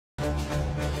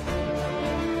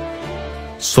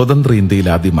സ്വതന്ത്ര ഇന്ത്യയിൽ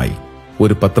ആദ്യമായി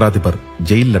ഒരു പത്രാധിപർ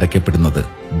ജയിലിലടയ്ക്കപ്പെടുന്നത്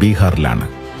ബീഹാറിലാണ്.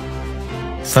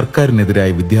 സർക്കാരിനെതിരായ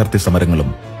വിദ്യാർത്ഥി സമരങ്ങളും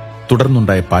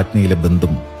തുടർന്നുണ്ടായ പാറ്റ്നയിലെ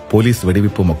ബന്ദും പോലീസ്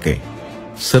വെടിവെപ്പുമൊക്കെ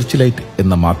സെർച്ച് ലൈറ്റ്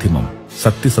എന്ന മാധ്യമം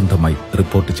സത്യസന്ധമായി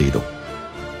റിപ്പോർട്ട് ചെയ്തു.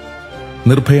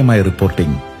 നിർഭയമായ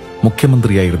റിപ്പോർട്ടിംഗ്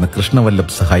മുഖ്യമന്ത്രിയായിരുന്ന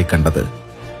കൃഷ്ണവല്ലഭ് സഹായ് കണ്ടത്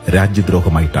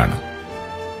രാജ്യദ്രോഹമായിട്ടാണ്.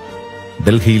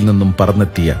 ഡൽഹിയിൽ നിന്നും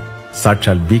പറന്നെത്തിയ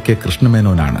സാക്ഷാൽ VK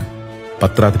കൃഷ്ണമേനോനാണ്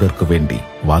പത്രാധിപർക്ക് വേണ്ടി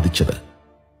വാദിച്ചത്.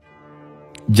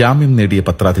 ജാമ്യം നേടിയ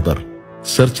പത്രാധിപർ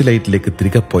സെർച്ച് ലൈറ്റിലേക്ക്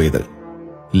തിരികെ പോയത്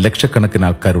ലക്ഷക്കണക്കിന്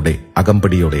ആൾക്കാരുടെ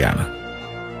അകമ്പടിയോടെയാണ്.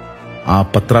 ആ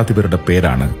പത്രാധിപരുടെ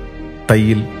പേരാണ്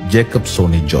തയ്യിൽ ജേക്കബ്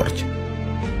സോണി ജോർജ്.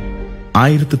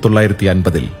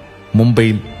 1950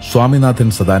 മുംബൈയിൽ Swaminathan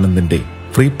സദാനന്ദിന്റെ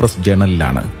free press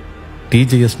ജേണലിലാണ്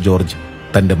TJS George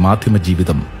തന്റെ മാധ്യമ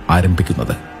ജീവിതം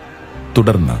ആരംഭിക്കുന്നത്.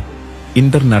 തുടർന്ന്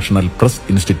international press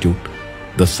institute,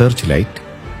 the search light,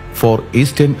 four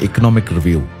eastern economic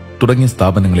review തുടങ്ങിയ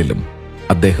സ്ഥാപനങ്ങളിലും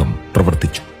അദ്ദേഹം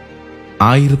പ്രവർത്തിച്ചു.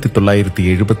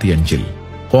 1975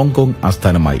 ഹോങ്കോങ്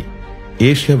ആസ്ഥാനമായി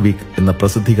ഏഷ്യ വീക്ക് എന്ന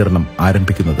പ്രസിദ്ധീകരണം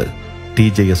ആരംഭിക്കുന്നത്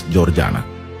TJS ജോർജാണ്,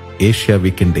 ഏഷ്യ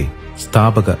വീക്കിന്റെ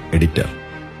സ്ഥാപക എഡിറ്റർ.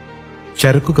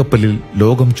 ചരക്കുകപ്പലിൽ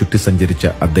ലോകം ചുറ്റി സഞ്ചരിച്ച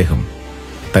അദ്ദേഹം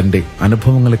തന്റെ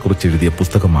അനുഭവങ്ങളെക്കുറിച്ച് എഴുതിയ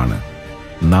പുസ്തകമാണ്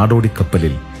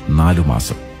നാടോടിക്കപ്പലിൽ 4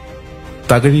 മാസം.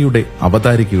 തകഴിയുടെ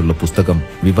അവതാരികയുള്ള പുസ്തകം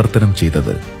വിവർത്തനം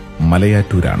ചെയ്തത്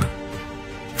മലയാറ്റൂരാണ്.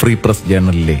 ഫ്രീ പ്രസ്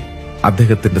ജേണലിലെ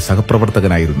അദ്ദേഹത്തിന്റെ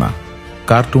സഹപ്രവർത്തകനായിരുന്ന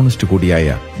കാർട്ടൂണിസ്റ്റ് കൂടിയായ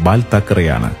ബാൽ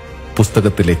താക്കറെയാണ്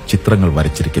പുസ്തകത്തിലെ ചിത്രങ്ങൾ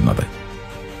വരച്ചിരിക്കുന്നത്.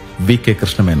 VK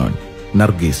Krishna Menon,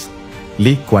 Nargis,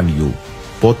 Lee Kuan U,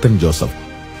 Pothan Joseph,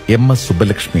 MS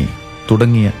Subbalakshmi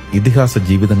തുടങ്ങിയ ഇതിഹാസ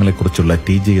ജീവിതങ്ങളെക്കുറിച്ചുള്ള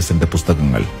TJSന്റെ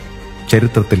പുസ്തകങ്ങൾ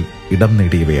ചരിത്രത്തിൽ ഇടം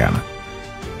നേടിയവയാണ്.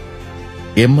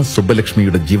 MS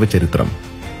സുബ്ബലക്ഷ്മിയുടെ ജീവചരിത്രം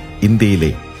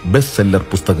ഇന്ത്യയിലെ ബെസ്റ്റ് സെല്ലർ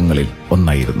പുസ്തകങ്ങളിൽ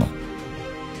ഒന്നായിരുന്നു.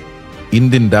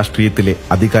 ഇന്ത്യൻ രാഷ്ട്രീയത്തിലെ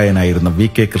അതികായനായിരുന്ന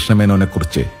VK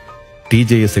കൃഷ്ണമേനോനെക്കുറിച്ച്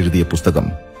TJS എഴുതിയ പുസ്തകം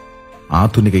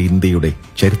ആധുനിക ഇന്ത്യയുടെ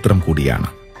ചരിത്രം കൂടിയാണ്.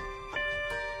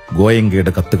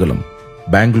 ഗോയങ്കയുടെ കത്തുകളും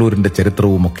ബാംഗ്ലൂരിന്റെ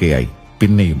ചരിത്രവുമൊക്കെയായി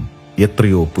പിന്നെയും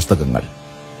എത്രയോ പുസ്തകങ്ങൾ.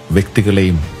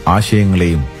 വ്യക്തികളെയും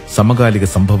ആശയങ്ങളെയും സമകാലിക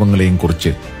സംഭവങ്ങളെയും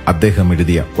കുറിച്ച് അദ്ദേഹം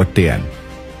എഴുതിയ ഒറ്റയാൻ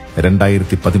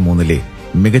 2013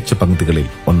 മികച്ച പങ്ക്തികളിൽ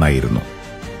ഒന്നായിരുന്നു.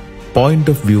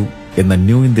 പോയിന്റ് ഓഫ് വ്യൂ എന്ന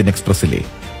ന്യൂ ഇന്ത്യൻ എക്സ്പ്രസിലെ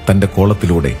തന്റെ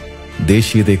കോളത്തിലൂടെ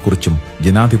ദേശീയതയെക്കുറിച്ചും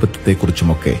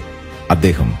ജനാധിപത്യത്തെക്കുറിച്ചുമൊക്കെ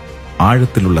അദ്ദേഹം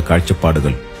ആഴത്തിലുള്ള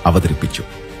കാഴ്ചപ്പാടുകൾ അവതരിപ്പിച്ചു.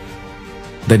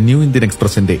 The new Indian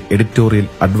എക്സ്പ്രസിന്റെ editorial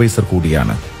adviser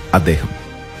കൂടിയാണ് അദ്ദേഹം.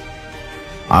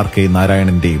 RK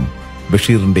നാരായണന്റെയും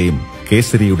ബഷീറിന്റെയും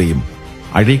കേസരിയുടെയും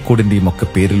അഴീക്കോടിന്റെയും ഒക്കെ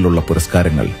പേരിലുള്ള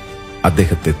പുരസ്കാരങ്ങൾ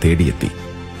അദ്ദേഹത്തെ തേടിയെത്തി.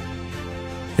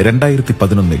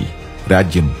 2011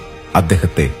 രാജ്യം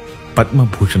അദ്ദേഹത്തെ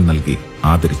പത്മഭൂഷൺ നൽകി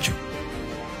ആദരിച്ചു.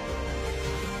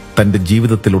 തന്റെ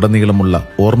ജീവിതത്തിലുടനീളമുള്ള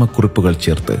ഓർമ്മക്കുറിപ്പുകൾ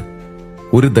ചേർത്ത്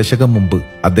 1 ദശകം മുമ്പ്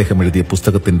അദ്ദേഹം എഴുതിയ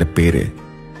പുസ്തകത്തിന്റെ പേര്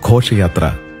ഘോഷയാത്ര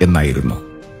എന്നായിരുന്നു.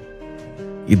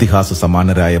 ഇതിഹാസ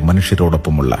സമാനരായ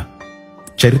മനുഷ്യരോടൊപ്പമുള്ള,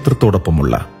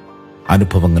 ചരിത്രത്തോടൊപ്പമുള്ള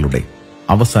അനുഭവങ്ങളുടെ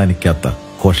അവസാനിക്കാത്ത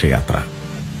ഘോഷയാത്ര.